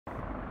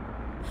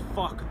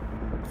Fuck.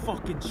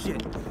 Fucking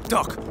shit.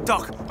 Duck.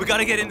 We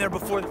gotta get in there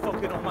before the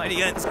fucking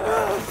almighty ends.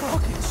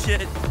 Fucking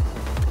shit.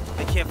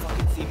 They can't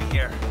fucking see me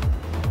here.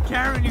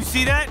 Karen, you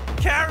see that?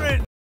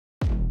 Karen!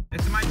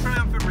 It's my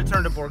triumphant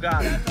return to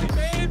Borgata. I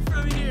made it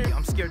from here.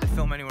 I'm scared to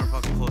film anywhere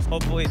fucking close.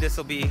 Hopefully this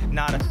will be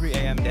not a 3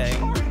 a.m. day.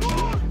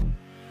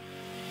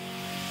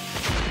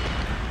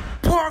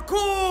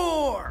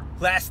 Parkour!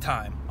 Last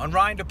time on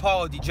Ryan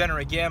Depaulo,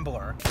 Degenerate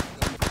Gambler.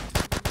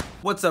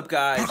 What's up,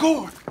 guys?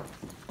 Parkour!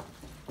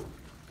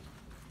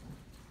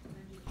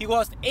 He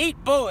lost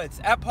 8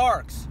 bullets at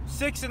Parks,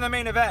 6 in the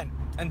main event,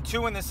 and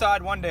 2 in the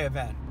side one-day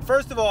event.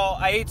 First of all,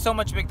 I ate so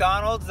much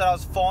McDonald's that I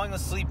was falling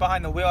asleep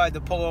behind the wheel. I had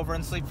to pull over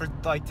and sleep for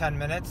like 10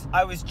 minutes.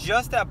 I was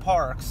just at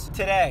Parks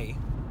today,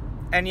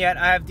 and yet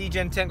I have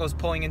Degen Tingles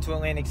pulling into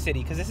Atlantic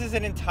City, because this is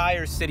an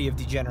entire city of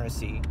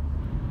degeneracy.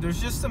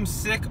 There's just some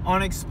sick,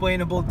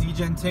 unexplainable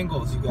Degen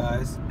Tingles, you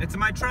guys. It's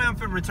my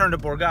triumphant return to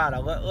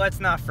Borgata. Let's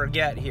not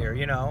forget here,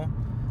 you know?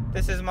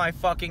 This is my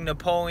fucking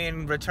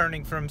Napoleon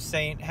returning from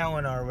St.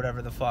 Helena or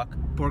whatever the fuck.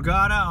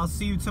 Borgata, I'll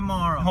see you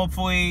tomorrow.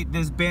 Hopefully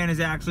this ban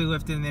is actually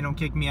lifted and they don't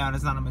kick me out.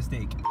 It's not a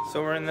mistake.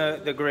 So we're in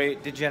the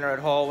great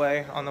degenerate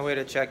hallway on the way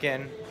to check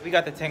in. We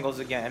got the tingles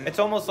again. It's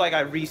almost like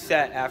I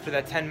reset after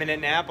that 10-minute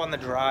nap on the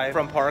drive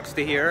from Parks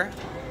to here.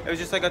 It was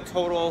just like a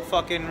total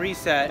fucking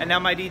reset. And now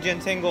my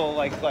Degen tingle,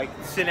 like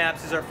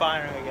synapses are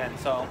firing again.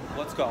 So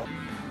let's go.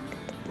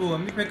 Ooh, let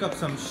me pick up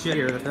some shit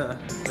here. The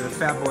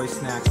Fat Boy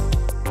snacks.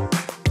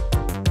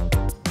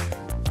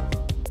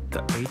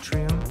 The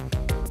atrium?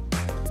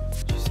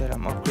 She said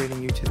I'm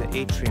upgrading you to the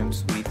atrium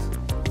suites.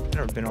 I've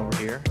never been over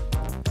here.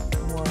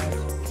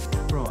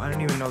 What? Bro, I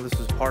didn't even know this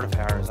was part of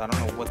Harris. I don't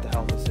know what the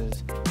hell this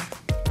is.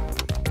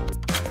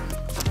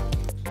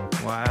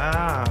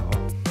 Wow.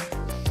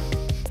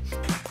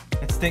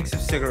 It stinks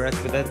of cigarettes,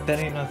 but that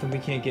ain't nothing we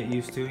can't get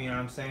used to, you know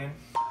what I'm saying?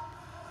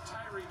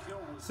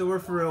 So we're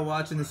for real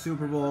watching the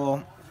Super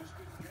Bowl,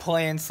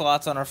 playing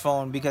slots on our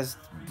phone because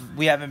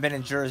we haven't been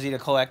in Jersey to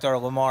collect our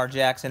Lamar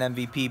Jackson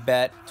MVP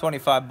bet.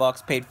 25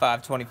 bucks, paid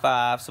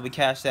 $5.25, so we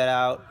cashed that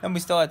out. And we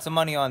still had some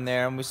money on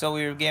there, and we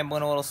were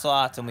gambling a little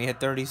slots, and we hit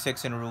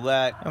 36 in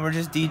roulette. And we're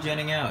just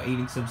degenning out,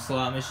 eating some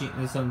slot machine,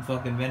 some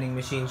fucking vending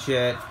machine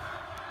shit.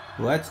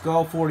 Let's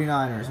go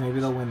 49ers. Maybe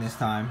they'll win this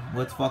time.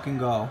 Let's fucking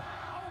go.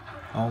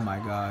 Oh my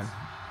god.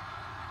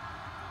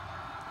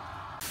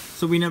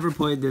 So we never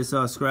played this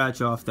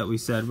scratch off that we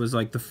said was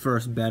like the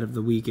first bet of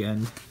the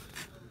weekend.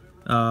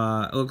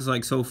 It looks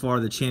like so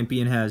far the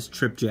champion has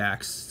trip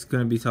jacks. It's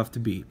gonna be tough to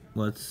beat.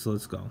 Let's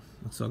go.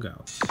 Let's look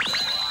out.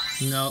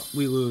 No,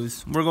 we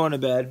lose. We're going to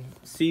bed.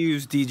 See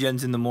you's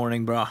Degens in the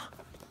morning, bro.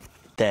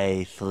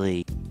 Stay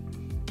asleep.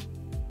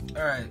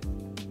 Alright.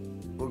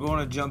 We're going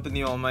to jump in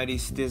the almighty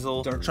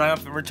stizzle. It's our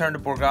triumphant return to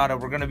Borgata.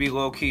 We're gonna be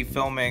low-key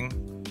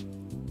filming.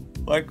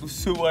 Like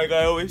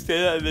I always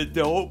say that in the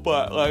dope,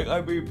 but like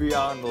I be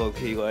beyond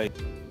low-key, like.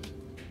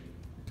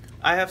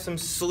 I have some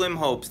slim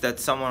hopes that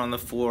someone on the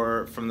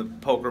floor from the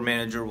poker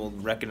manager will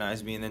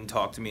recognize me and then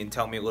talk to me and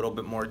tell me a little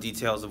bit more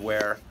details of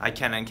where I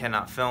can and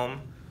cannot film.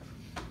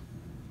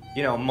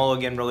 You know,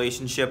 mulligan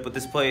relationship with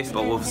this place,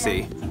 but we'll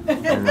see.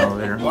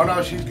 Oh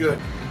no, she's good.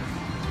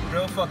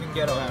 Real fucking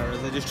ghetto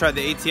hours. I just tried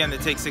the ATM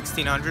that takes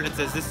 1600. It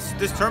says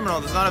this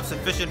terminal does not have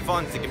sufficient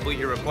funds to complete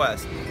your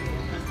request.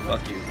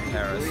 Fuck you,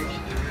 Harris.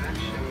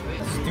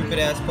 Stupid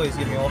ass place,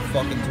 give me all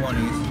fucking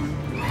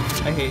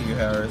 20s. I hate you,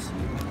 Harris.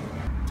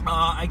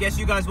 I guess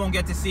you guys won't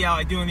get to see how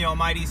I do in the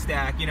almighty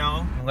stack, you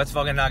know? Let's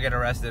fucking not get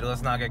arrested.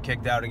 Let's not get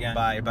kicked out again.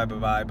 Bye.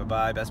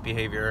 Best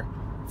behavior.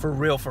 For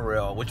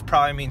real. Which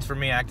probably means for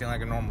me acting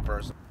like a normal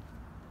person.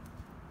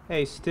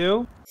 Hey,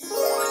 Stu?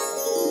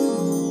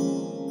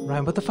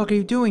 Ryan, what the fuck are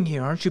you doing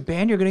here? Aren't you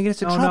banned? You're gonna get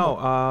us in trouble. No,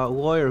 a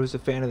lawyer who's a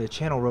fan of the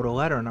channel wrote a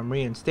letter and I'm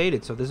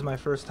reinstated, so this is my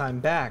first time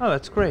back. Oh,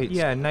 that's great.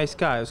 Yeah, nice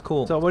guy. It was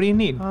cool. So what do you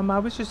need? I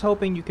was just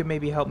hoping you could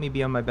maybe help me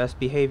be on my best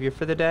behavior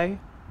for the day.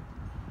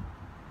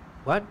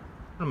 What?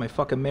 What am I,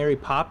 fucking Mary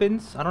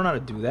Poppins? I don't know how to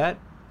do that.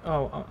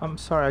 Oh, I'm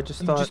sorry. I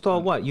just thought... You just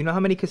thought what? You know how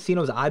many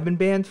casinos I've been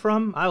banned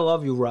from? I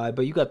love you, Rye,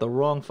 but you got the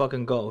wrong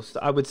fucking ghost.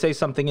 I would say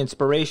something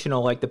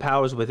inspirational like the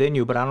power's within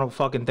you, but I don't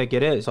fucking think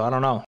it is, so I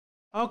don't know.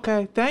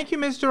 Okay, thank you,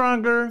 Mr.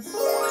 Unger.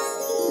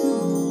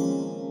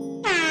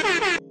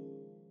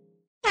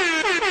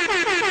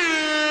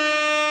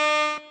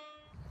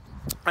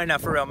 Alright, now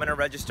for real, I'm gonna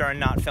register and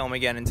not film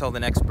again until the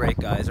next break,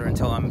 guys, or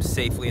until I'm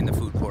safely in the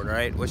food court,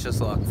 alright? Wish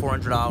us luck.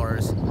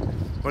 $400.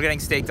 We're getting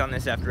staked on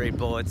this after 8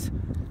 bullets.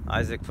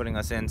 Isaac putting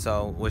us in,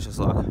 so wish us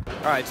luck.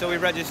 Alright, so we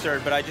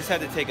registered, but I just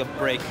had to take a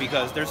break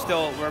because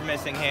we're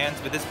missing hands,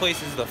 but this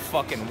place is the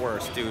fucking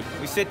worst, dude.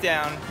 We sit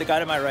down, the guy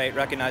to my right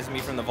recognized me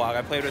from the vlog.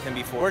 I played with him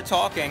before. We're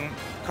talking,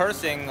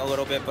 cursing a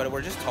little bit, but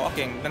we're just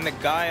talking. Then the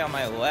guy on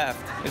my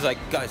left is like,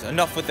 guys,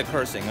 enough with the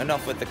cursing.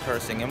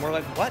 And we're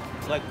like, what?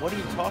 Like, what are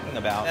you talking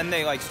about? And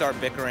they like start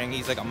bickering.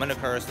 He's like, I'm gonna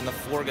curse, and the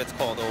floor gets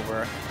called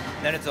over.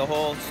 Then it's a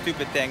whole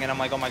stupid thing, and I'm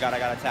like, oh my god, I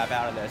gotta tap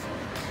out of this.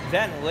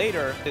 Then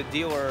later, the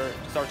dealer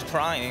starts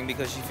crying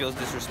because she feels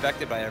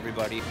disrespected by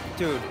everybody.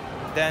 Dude,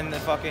 then the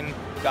fucking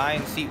guy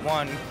in seat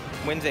 1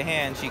 wins a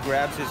hand, she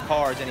grabs his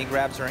cards and he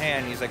grabs her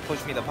hand and he's like,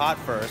 push me the pot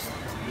first.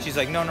 She's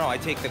like, no, I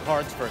take the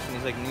cards first. And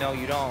he's like, no,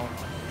 you don't.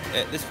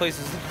 This place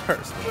is the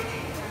worst.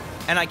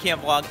 And I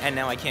can't vlog, and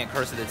now I can't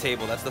curse at the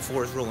table. That's the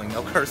Fours ruling,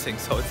 no cursing.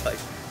 So it's like,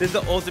 this is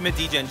the ultimate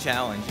degen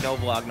challenge. No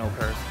vlog, no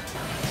curse.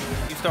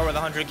 You start with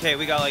 100K,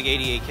 we got like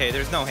 88K.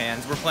 There's no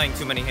hands. We're playing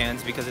too many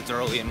hands because it's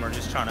early and we're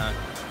just trying to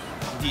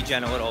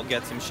degen a little,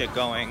 get some shit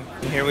going.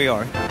 And here we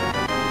are.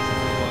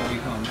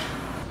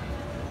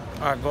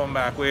 All right, going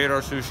back. We ate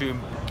our sushi.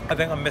 I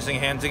think I'm missing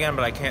hands again,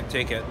 but I can't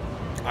take it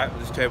at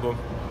this table.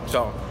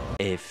 So.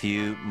 A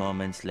few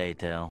moments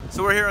later.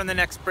 So we're here on the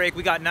next break.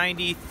 We got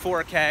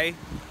 94K.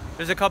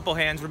 There's a couple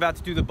hands. We're about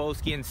to do the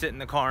Boski and sit in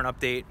the car and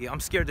update. I'm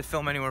scared to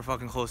film anywhere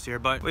fucking close here,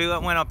 but we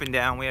went up and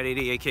down. We had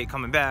 88K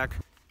coming back.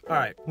 All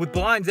right, with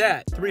blinds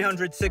at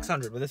 300,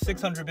 600, with a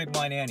 600 big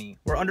blind ante.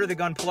 We're under the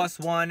gun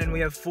 +1, and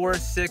we have 4,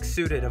 6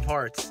 suited of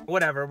hearts.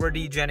 Whatever, we're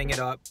degenning it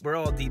up. We're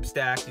all deep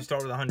stacked. You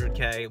start with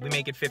 100K. We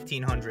make it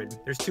 1,500.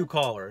 There's 2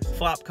 callers.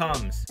 Flop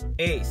comes.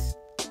 Ace,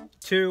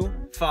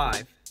 2,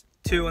 5.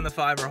 2 and the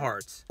 5 are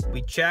hearts.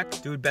 We check,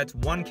 dude bets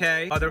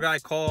 1K, other guy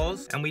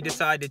calls, and we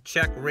decide to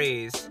check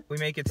raise. We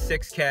make it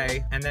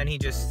 6K, and then he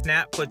just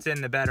snap puts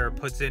in the better,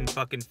 puts in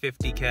fucking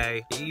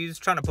 50K. He's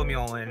trying to put me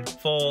all in.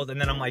 Fold, and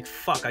then I'm like,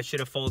 fuck, I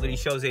should have folded. He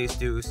shows ace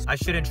deuce. I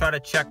shouldn't try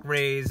to check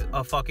raise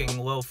a fucking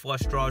low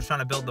flush draw. I was trying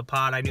to build the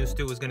pot. I knew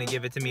Stu was gonna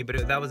give it to me,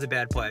 but that was a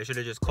bad play. I should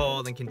have just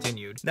called and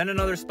continued. Then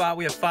another spot,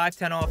 we have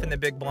 5-10 off in the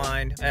big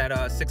blind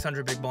at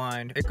 600 big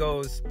blind. It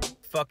goes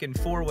fucking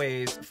 4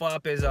 ways.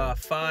 Flop is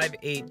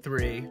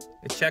 5-8-3.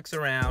 It checks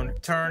around.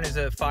 Turn is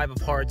a 5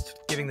 of hearts,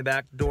 giving the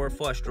back door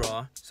flush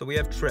draw. So we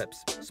have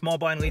trips. Small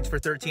blind leads for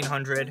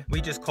 1,300.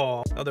 We just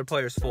call. Other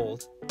players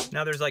fold.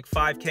 Now there's like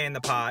 5K in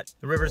the pot.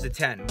 The river's a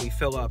 10. We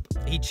fill up.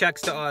 He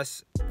checks to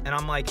us, and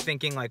I'm like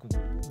thinking like,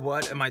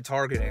 what am I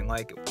targeting?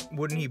 Like,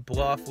 wouldn't he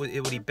bluff? Would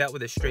he bet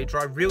with a straight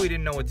draw? I really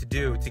didn't know what to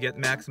do to get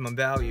maximum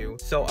value.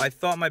 So I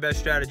thought my best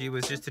strategy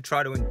was just to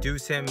try to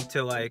induce him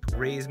to like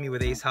raise me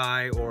with ace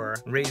high or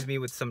raise me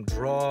with some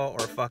draw or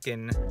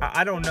fucking,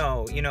 I don't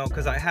know, you know,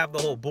 because I have the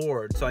whole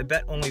board. So I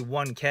bet only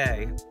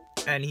 1K.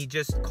 And he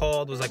just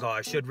called, was like, oh,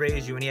 I should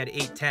raise you. And he had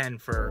 8-10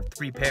 for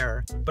 3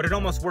 pair. But it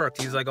almost worked.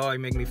 He's like, oh, you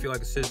make me feel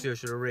like a sissy, I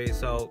should have raised.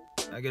 So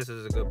I guess this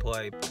is a good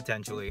play,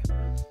 potentially.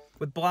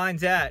 With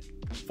blinds at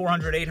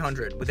 400,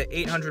 800, with an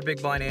 800 big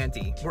blind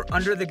ante. We're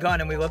under the gun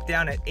and we look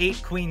down at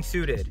 8 queen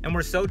suited. And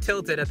we're so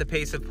tilted at the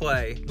pace of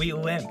play, we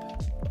limp.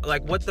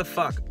 Like, what the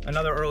fuck?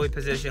 Another early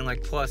position,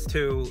 like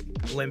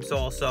 +2, limps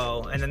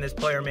also. And then this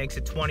player makes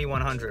it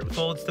 2,100.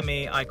 Folds to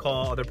me, I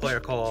call, other player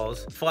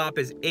calls. Flop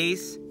is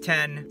ace,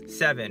 10,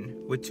 7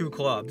 with 2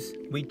 clubs.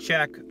 We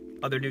check.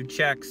 Other dude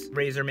checks.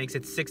 Razor makes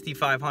it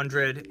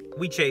 6,500.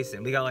 We chase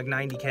him. We got like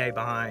 90K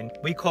behind.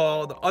 We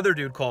call. The other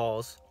dude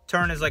calls.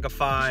 Turn is like a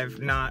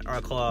 5, not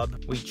our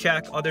club. We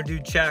check. Other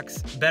dude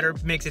checks. Better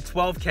makes it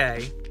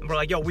 12K. And we're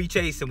like, yo, we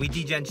chasing. We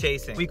degen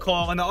chasing. We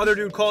call, and the other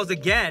dude calls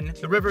again.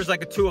 The river's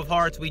like a 2 of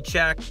hearts. We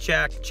check,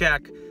 check,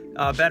 check.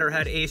 Better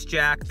had ace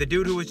jack. The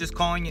dude who was just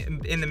calling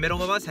in the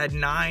middle of us had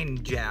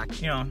 9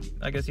 jack. You know,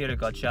 I guess he had a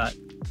gut shot.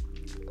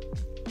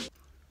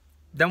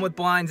 Then with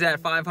blinds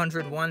at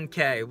 500,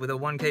 1K with a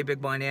 1K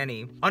big blind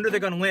ante. Under the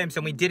gun limps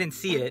and we didn't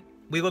see it.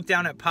 We look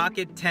down at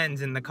pocket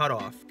 10s in the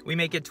cutoff. We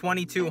make it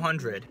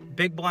 2,200.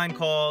 Big blind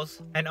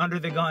calls, and under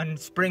the gun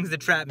springs the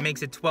trap,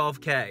 makes it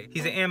 12K.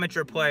 He's an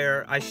amateur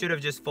player. I should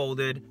have just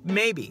folded.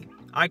 Maybe.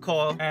 I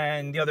call,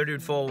 and the other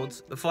dude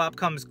folds. The flop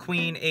comes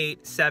queen,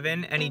 8,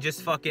 7, and he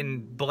just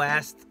fucking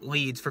blast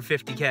leads for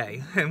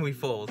 50K, and we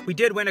fold. We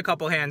did win a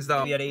couple hands,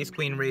 though. We had ace,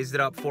 queen, raised it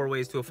up 4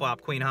 ways to a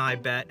flop, queen high,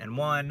 bet, and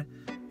won.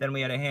 Then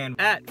we had a hand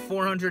at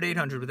 400,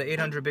 800 with an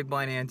 800 big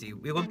blind ante.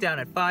 We look down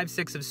at 5,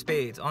 6 of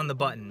spades on the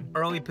button.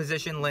 Early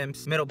position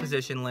limps, middle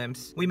position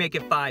limps. We make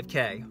it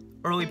 5K.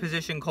 Early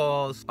position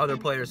calls, other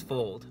players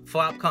fold.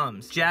 Flop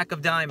comes, jack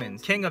of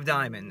diamonds, king of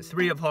diamonds,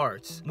 3 of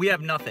hearts. We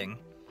have nothing.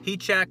 He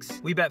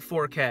checks, we bet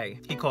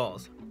 4K. He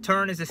calls.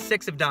 Turn is a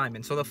 6 of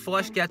diamonds, so the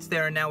flush gets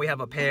there and now we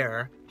have a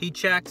pair. He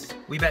checks,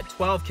 we bet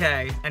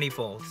 12K, and he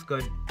folds.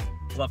 Good.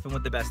 Bluffing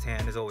with the best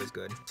hand is always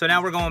good. So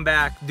now we're going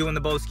back, doing the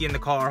Boski in the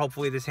car.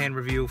 Hopefully this hand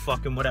review,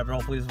 fucking whatever.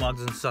 Hopefully this vlog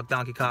doesn't suck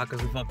donkey cock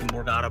because we fucking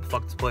Borgata,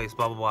 fuck this place,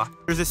 blah, blah, blah.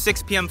 There's a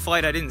 6 p.m.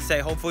 flight I didn't say.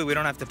 Hopefully we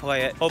don't have to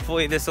play it.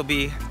 Hopefully this will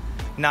be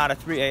not a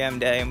 3 a.m.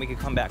 day and we can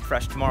come back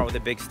fresh tomorrow with a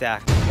big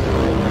stack.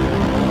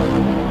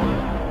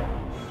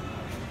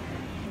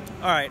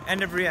 All right,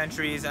 end of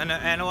re-entries, and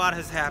a lot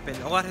has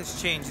happened. A lot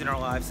has changed in our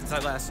lives since I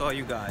last saw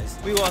you guys.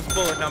 We lost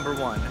bullet number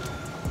 1.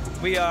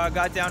 We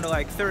got down to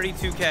like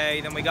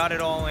 32K, then we got it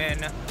all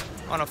in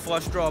on a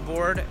flush draw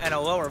board and a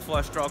lower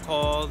flush draw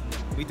called.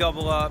 We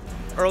double up.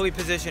 Early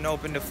position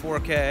opened to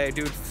 4K,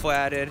 dude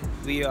flatted.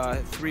 We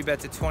 3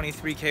 bets at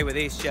 23K with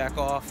ace jack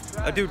off.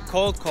 A dude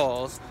cold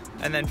calls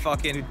and then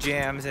fucking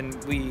jams,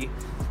 and we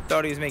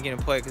thought he was making a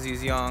play because he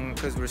was young,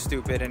 because we're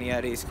stupid, and he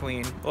had ace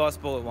queen.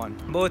 Lost bullet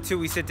 1. Bullet 2,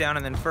 we sit down,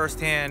 and then first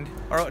hand,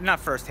 or not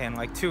first hand,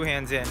 like 2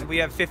 hands in, we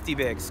have 50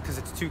 bigs because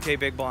it's 2K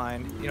big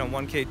blind, you know,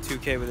 1K,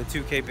 2K with a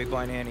 2K big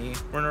blind ante.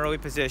 We're in early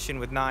position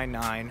with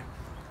 9-9.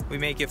 We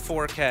make it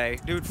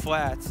 4K. Dude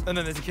flats. And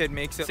then this kid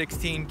makes it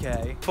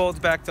 16K. Folds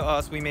back to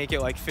us. We make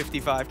it like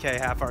 55K,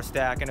 half our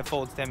stack. And it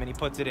folds to him and he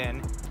puts it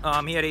in.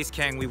 He had ace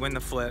king. We win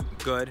the flip.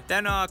 Good.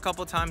 Then a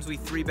couple times we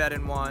 3-bet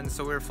in one.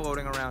 So we were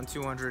floating around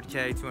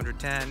 200K,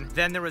 210.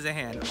 Then there was a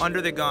hand under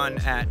the gun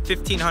at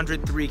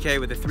 1500 3K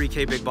with a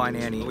 3K big blind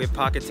ante. We have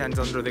pocket 10s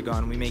under the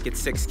gun. We make it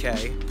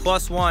 6K.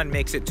 +1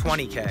 makes it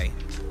 20K.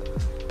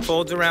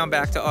 Folds around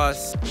back to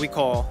us, we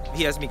call.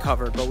 He has me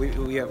covered, but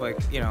we have like,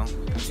 you know,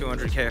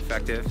 200K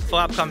effective.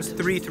 Flop comes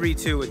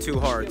 3-3-2 with 2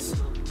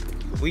 hearts.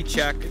 We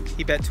check,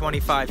 he bet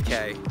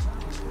 25K.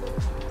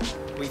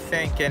 We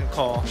think and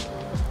call.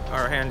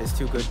 Our hand is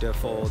too good to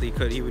fold.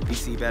 He would be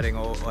c-betting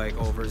like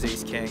overs,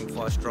 ace king,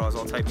 flush draws,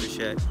 all types of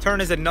shit.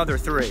 Turn is another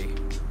 3.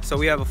 So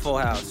we have a full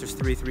house. There's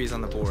 3 3s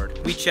on the board.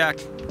 We check,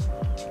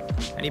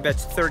 and he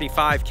bets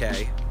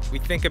 35K. We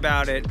think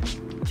about it.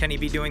 Can he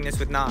be doing this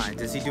with 9s?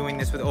 Is he doing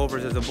this with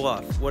overs as a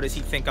bluff? What does he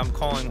think I'm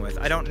calling with?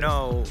 I don't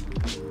know.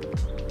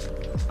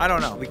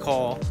 We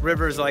call.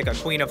 River's like a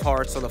queen of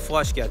hearts, so the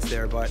flush gets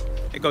there, but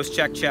it goes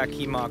check, check.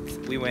 He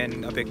mucked. We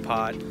win a big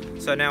pot.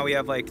 So now we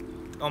have like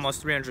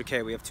almost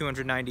 300K. We have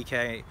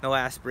 290K. The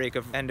last break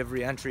of end of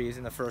re-entries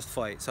in the first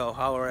flight. So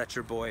holler at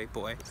your boy.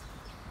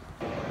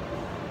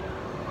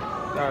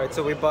 All right,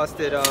 so we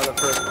busted the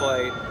first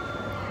flight.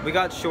 We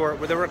got short,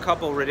 where there were a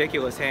couple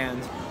ridiculous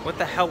hands. What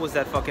the hell was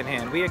that fucking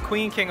hand? We had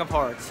queen, king of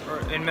hearts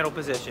in middle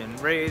position.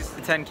 Raise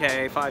the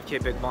 10K,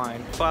 5K big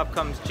blind. Flop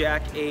comes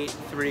jack, 8,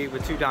 3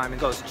 with 2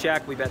 diamonds. Goes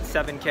check, we bet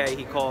 7K,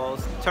 he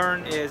calls.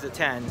 Turn is a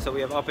 10, so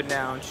we have up and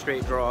down,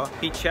 straight draw.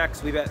 He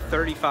checks, we bet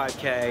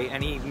 35K,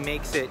 and he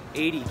makes it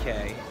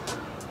 80K.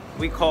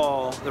 We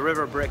call, the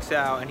river bricks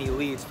out, and he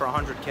leads for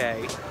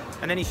 100K.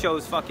 And then he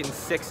shows fucking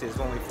 6s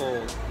when we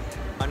fold.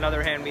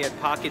 Another hand, we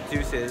had pocket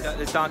deuces.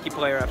 This donkey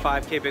player at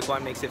 5K big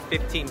blind makes it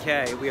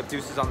 15K. We have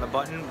deuces on the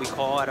button. We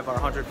call out of our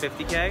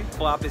 150K.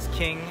 Flop is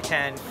king,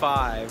 10,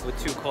 5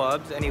 with 2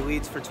 clubs, and he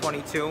leads for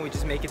 22, and we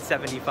just make it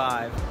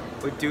 75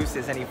 with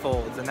deuces, and he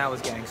folds, and that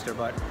was gangster.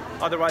 But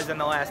otherwise, in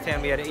the last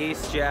hand, we had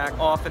ace, jack,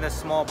 off in the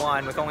small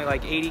blind with only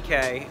like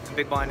 80K.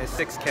 Big blind is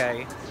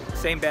 6K.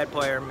 Same bad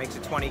player, makes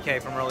it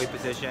 20K from early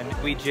position.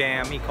 We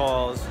jam, he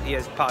calls, he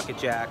has pocket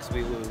jacks,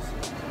 we lose.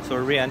 So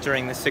we're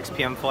re-entering the 6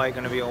 p.m. flight,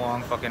 gonna be a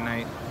long fucking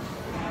night.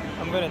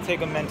 I'm gonna take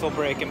a mental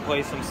break and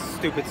play some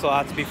stupid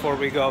slots before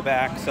we go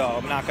back, so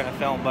I'm not gonna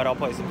film, but I'll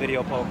play some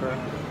video poker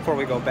before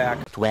we go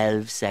back.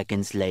 12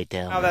 seconds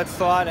later. Now that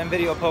slot and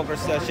video poker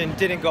session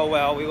didn't go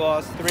well. We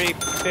lost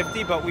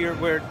 350, but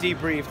we're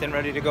debriefed and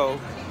ready to go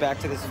back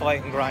to this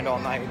flight and grind all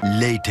night.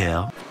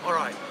 Later. All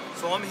right,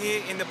 so I'm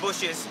here in the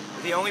bushes.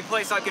 The only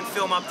place I can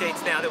film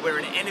updates now that we're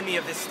an enemy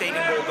of this state in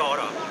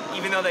Borgata,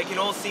 even though they can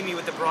all see me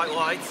with the bright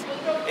lights.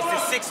 It's the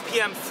 6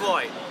 p.m.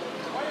 flight.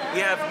 We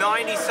have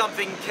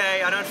 90-something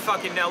K, I don't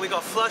fucking know. We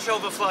got flush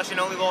over flush and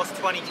only lost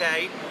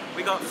 20K.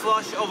 We got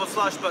flush over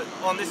flush, but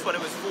on this one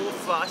it was 4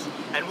 flush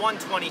and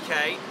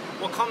 120K.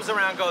 What comes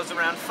around goes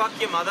around. Fuck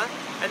your mother.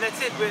 And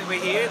that's it, we're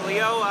here.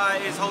 Leo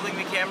is holding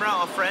the camera,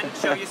 our friend.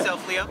 Show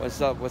yourself, Leo. What's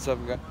up,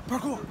 guy?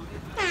 Parkour.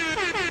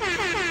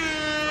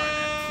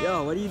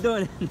 Yo, what are you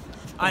doing?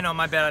 I know,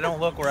 my bad. I don't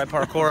look where I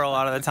parkour a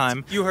lot of the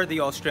time. You heard the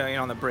Australian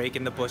on the break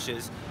in the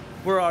bushes.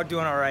 We're all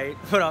doing all right.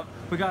 Put up.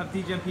 We got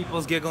DJ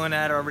Peoples giggling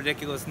at our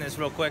ridiculousness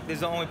real quick. This is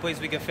the only place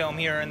we can film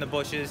here in the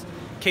bushes.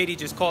 Katie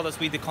just called us.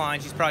 We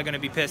declined. She's probably going to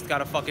be pissed. Got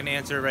to fucking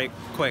answer right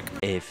quick.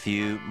 A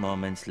few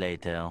moments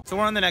later. So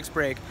we're on the next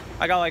break.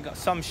 I got like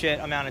some shit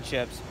amount of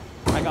chips.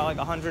 I got like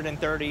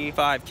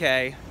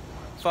 135K.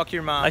 Fuck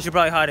your mom. I should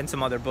probably hide in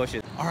some other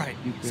bushes. All right.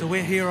 So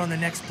we're here on the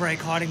next break.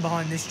 Hiding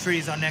behind this tree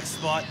is our next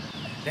spot.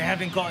 They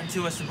haven't gotten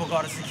to us, the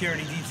Borgata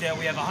security detail.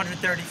 We have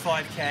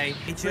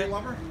 135K. Tree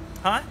lover?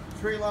 Huh?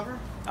 Tree lover?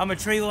 I'm a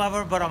tree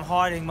lover, but I'm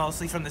hiding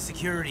mostly from the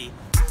security.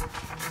 We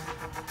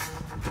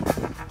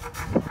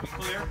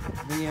clear?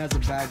 Then he has a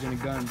badge and a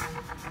gun. Get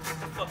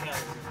the fuck out of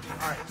here.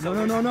 All right.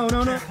 So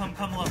No.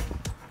 Come look.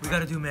 We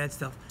gotta do mad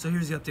stuff. So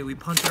here's the update. We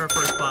punted our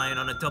first buy-in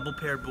on a double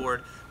paired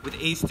board with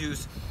ace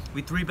deuce.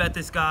 We 3-bet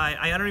this guy.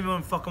 I don't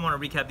even fucking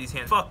want to recap these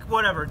hands. Fuck,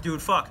 whatever,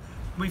 dude, fuck.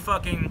 We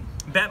fucking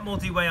bet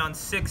multi-way on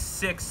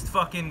 6-6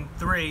 fucking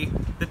 3.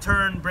 The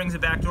turn brings it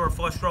back to our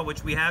flush draw,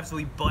 which we have, so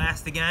we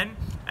blast again.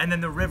 And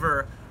then the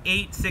river,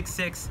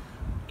 8-6-6,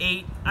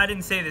 8. I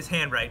didn't say this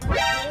hand right.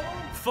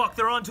 Fuck,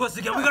 they're on to us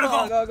again. We gotta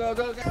go.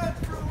 Go.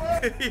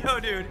 Yo,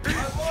 dude. I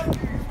love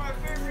you. You're my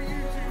favorite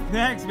YouTuber.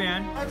 Thanks,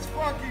 man. Let's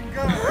fucking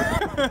go.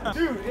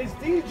 Dude, it's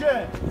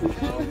DJ.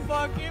 No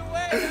fucking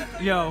way.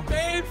 Yo.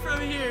 Made from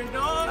here,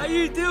 dog. How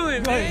you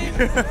doing,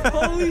 man?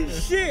 Holy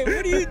shit,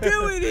 what are you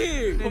doing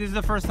here? This is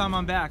the first time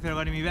I'm back. They're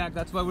letting me back.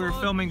 That's why we were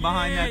filming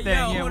behind that thing.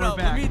 Yo, Yeah, hold we're up.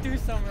 back. Let me do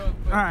something real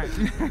quick. All right.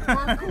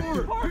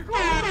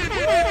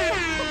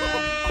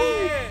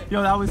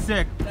 Yo, that was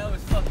sick. That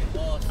was fucking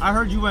awesome. I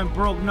heard you went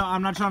broke. No,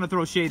 I'm not trying to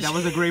throw shade. That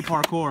was a great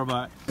parkour,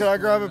 but... Can I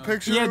grab a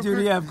picture? Yeah, real dude,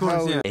 quick? yeah, of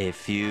course, yeah. A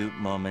few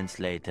moments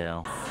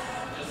later.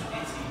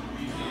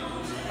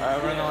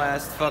 Alright, we're in the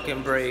last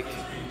fucking break.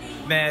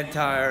 Mad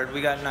tired.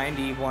 We got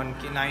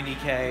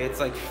 90K. It's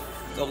like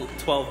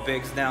 12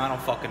 bigs now. I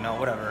don't fucking know,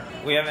 whatever.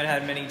 We haven't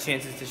had many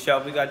chances to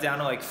shove. We got down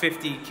to like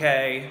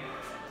 50K.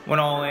 Went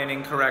all in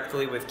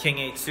incorrectly with king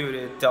 8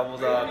 suited,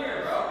 doubled up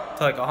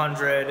to like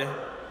 100.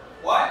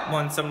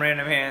 Won some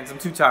random hands. I'm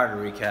too tired to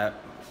recap.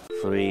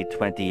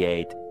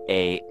 3:28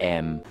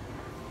 a.m.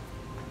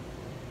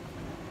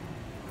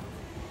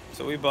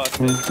 So we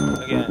busted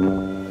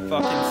again.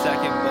 Fucking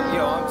second, but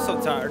yo, I'm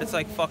so tired. It's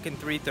like fucking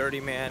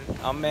 3:30, man.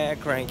 I'm mad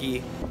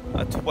cranky.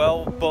 A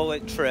 12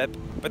 bullet trip.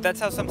 But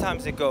that's how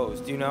sometimes it goes,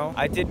 do you know?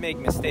 I did make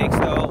mistakes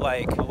though,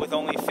 like with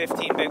only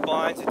 15 big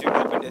blinds, the dude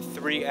opened a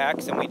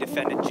 3X and we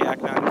defended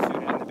Jack 9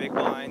 suited in the big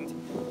blind.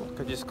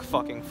 Could just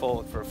fucking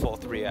fold for a full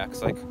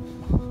 3X. Like,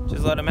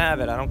 just let him have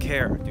it. I don't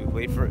care, dude.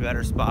 Wait for a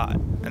better spot.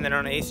 And then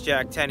on Ace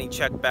Jack 10, he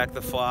checked back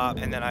the flop,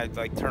 and then I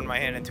like turned my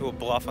hand into a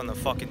bluff on the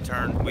fucking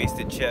turn.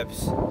 Wasted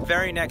chips.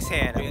 Very next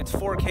hand, it's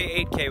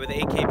 4K, 8K with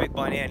 8K big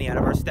blind ante out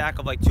of our stack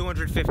of like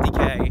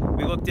 250K.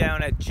 We look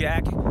down at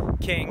Jack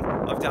King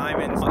of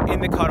diamonds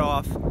in the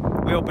cutoff.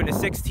 We opened a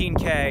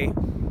 16K.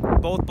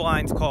 Both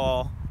blinds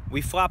call.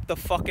 We flop the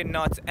fucking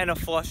nuts and a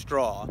flush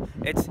draw.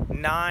 It's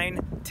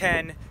 9,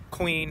 10,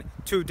 queen,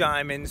 2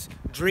 diamonds,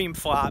 dream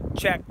flop,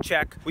 check,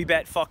 check. We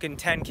bet fucking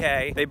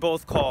 10K. They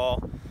both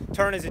call.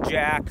 Turn is a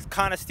jack,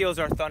 kind of steals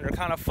our thunder,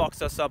 kind of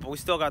fucks us up, but we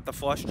still got the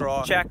flush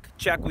draw. Check,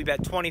 check, we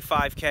bet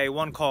 25K,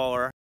 1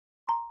 caller.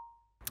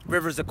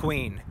 River's a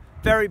queen.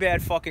 Very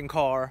bad fucking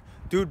car.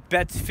 Dude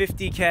bets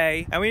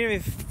 50K, and we didn't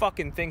even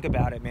fucking think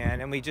about it, man,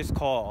 and we just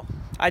call.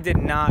 I did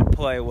not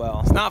play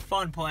well. It's not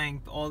fun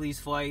playing all these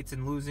flights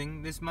and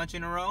losing this much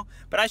in a row,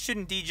 but I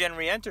shouldn't degen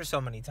re-enter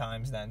so many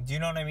times then. Do you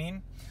know what I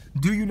mean?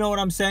 Do you know what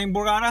I'm saying,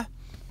 Borgata?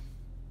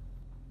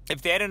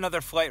 If they had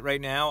another flight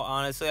right now,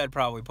 honestly, I'd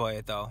probably play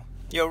it though.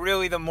 Yo,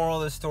 really the moral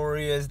of the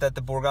story is that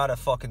the Borgata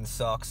fucking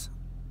sucks.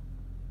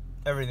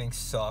 Everything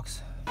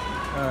sucks.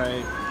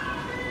 Alright.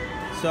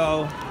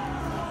 So,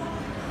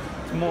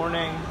 it's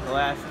morning, the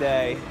last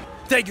day.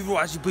 Thank you for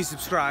watching. Please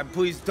subscribe.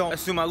 Please don't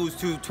assume I lose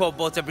 12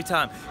 bullets every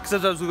time. Because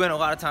sometimes we win, a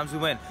lot of times we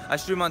win. I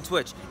stream on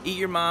Twitch. Eat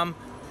your mom.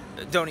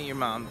 Don't eat your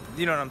mom.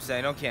 You know what I'm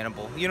saying. Don't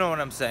cannibal. You know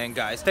what I'm saying,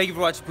 guys. Thank you for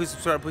watching. Please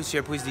subscribe. Please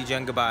share. Please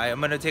degen. Goodbye. I'm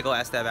going to take a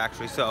last stab,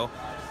 actually, so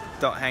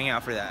don't hang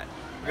out for that.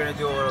 We're going to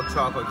do a little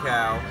chocolate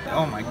cow.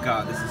 Oh, my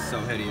God. This is so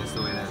hideous,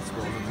 the way that it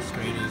scrolls on the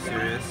screen. Are you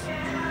serious?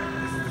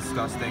 This is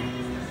disgusting.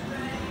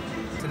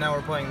 So now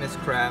we're playing this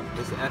crap.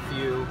 This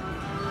FU.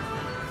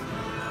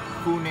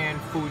 Funan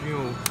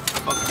Funyu.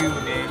 Fuck you,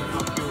 man.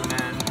 Fuck you,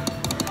 man.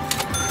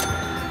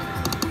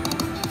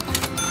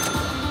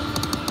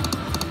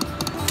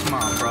 Come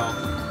on, bro.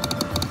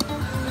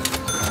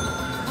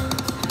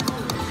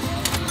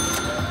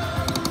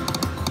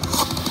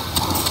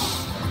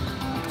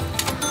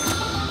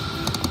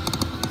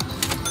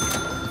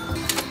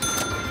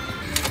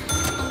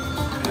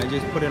 I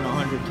just put in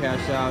 100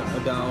 cash out,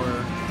 $1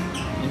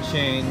 and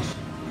change.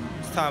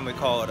 It's time we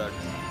call it a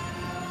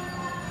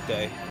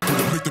day.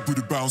 Make the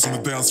booty bounce on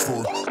the dance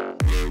floor.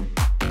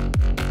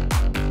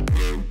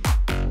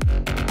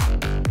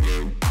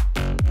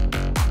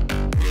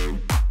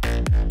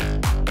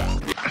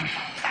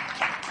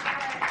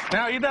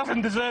 Now, he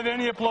doesn't deserve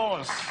any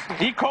applause.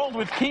 He called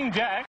with King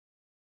Jack.